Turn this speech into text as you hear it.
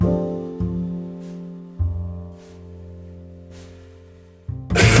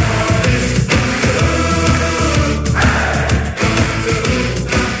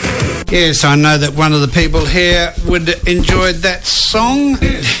Yes, I know that one of the people here would enjoy that song.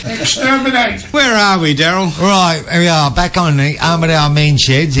 Exterminate. Where are we, Daryl? Right, here we are, back on the Armadale main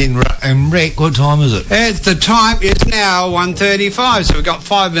sheds in Rick. What time is it? The time is now 1:35, so we've got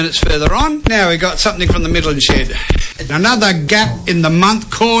 5 minutes further on. Now we've got something from the Midland shed. Another gap in the month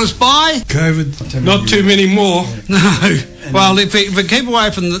caused by COVID. Not too many more. No. Well, if we keep away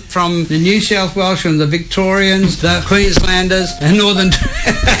from the New South Welsh and the Victorians, the Queenslanders and Northern...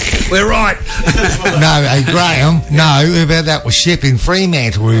 We're right. No, hey, Graham, no, about that was Shep in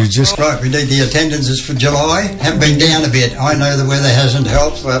Fremantle. We just... Right, we need the attendances for July. Have been down a bit. I know the weather hasn't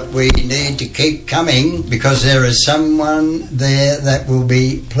helped, but we need to keep coming because there is someone there that will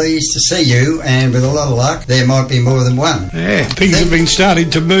be pleased to see you, and with a lot of luck, there might be more than one. Yeah, things have been starting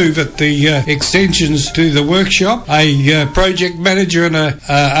to move at the extensions to the workshop. A project manager and an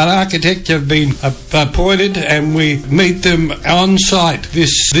architect have been appointed, and we meet them on site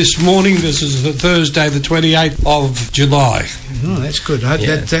this morning. This is the Thursday, the 28th of July. Oh, that's good.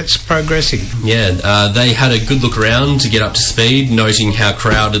 That's progressing. Yeah, they had a good look around to get up to speed, noting how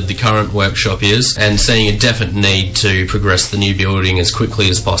crowded the current workshop is and seeing a definite need to progress the new building as quickly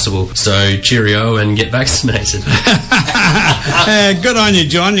as possible. So cheerio and get vaccinated. Good on you,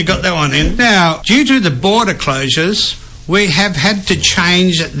 John. You got that one in. Now, due to the border closures, we have had to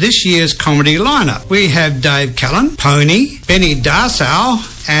change this year's comedy lineup. We have Dave Callan, Pony, Benny Darsow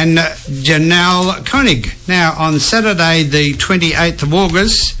and Janelle Koenig. Now, on Saturday the 28th of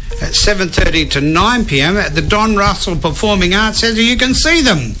August at 7:30 to 9 p.m. at the Don Russell Performing Arts Centre, you can see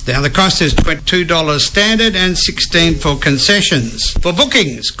them. Now, the cost is $22 standard and $16 for concessions. For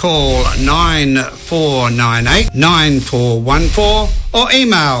bookings, call 9498 9414 or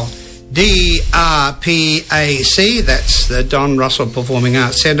email DRPAC, that's the Don Russell Performing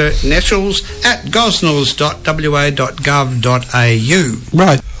Arts Centre, initials at gosnells.wa.gov.au.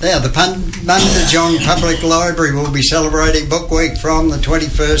 Right. Now, the Mundijong Public Library will be celebrating Book Week from the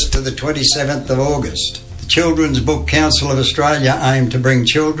 21st to the 27th of August. The Children's Book Council of Australia aim to bring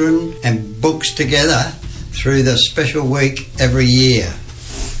children and books together through the special week every year,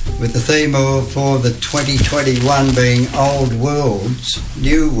 with the theme for the 2021 being Old Worlds,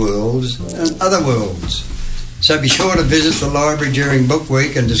 New Worlds and Other Worlds. So be sure to visit the library during Book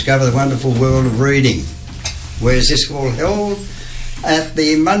Week and discover the wonderful world of reading. Where's this all held? At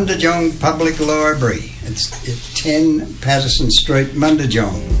the Mundijong Public Library. It's at 10 Patterson Street,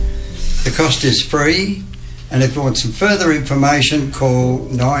 Mundijong. The cost is free, and if you want some further information, call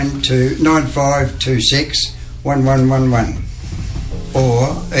 9526 1111.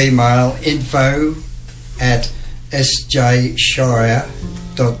 or email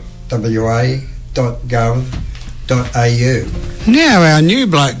info@sjshire.wa.gov.au. Now our new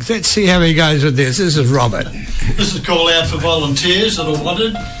bloke, let's see how he goes with this. This is Robert. This is a call out for volunteers that are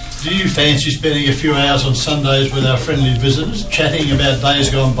wanted. Do you fancy spending a few hours on Sundays with our friendly visitors, chatting about days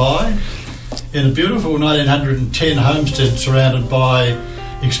gone by? In a beautiful 1910 homestead surrounded by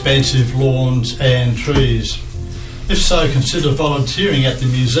expansive lawns and trees. If so, consider volunteering at the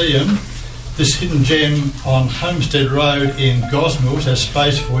museum. This hidden gem on Homestead Road in Gosnells has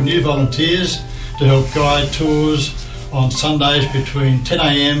space for new volunteers to help guide tours on Sundays between 10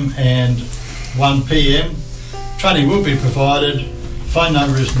 a.m. and 1 p.m. Training will be provided. Phone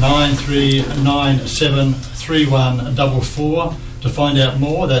number is 93973144. To find out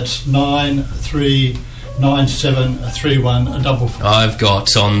more, that's 93973144. I've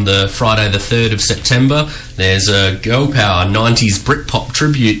got on the Friday the 3rd of September, there's a Girl Power 90s Britpop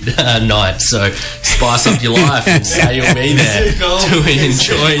tribute night, so spice up your life and say you'll be there to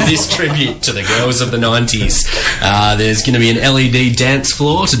enjoy this tribute to the girls of the 90s. There's going to be an LED dance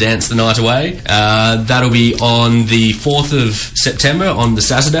floor to dance the night away. That'll be on the 4th of September on the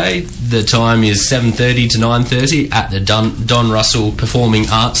Saturday. The time is 7:30 to 9:30 at the Don Russell Performing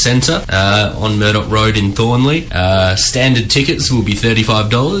Arts Centre on Murdoch Road in Thornley. Standard tickets will be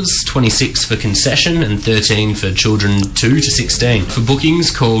 $35, $26 for concession and $13 for children 2 to 16. For bookings,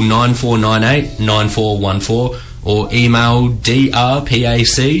 call 9498 9414 or email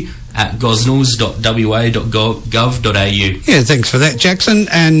drpac@gosnells.wa.gov.au. Yeah, thanks for that, Jackson.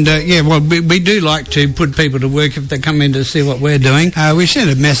 And we do like to put people to work if they come in to see what we're doing. We seem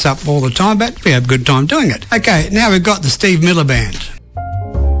to mess up all the time, but we have a good time doing it. Okay, now we've got the Steve Miller Band.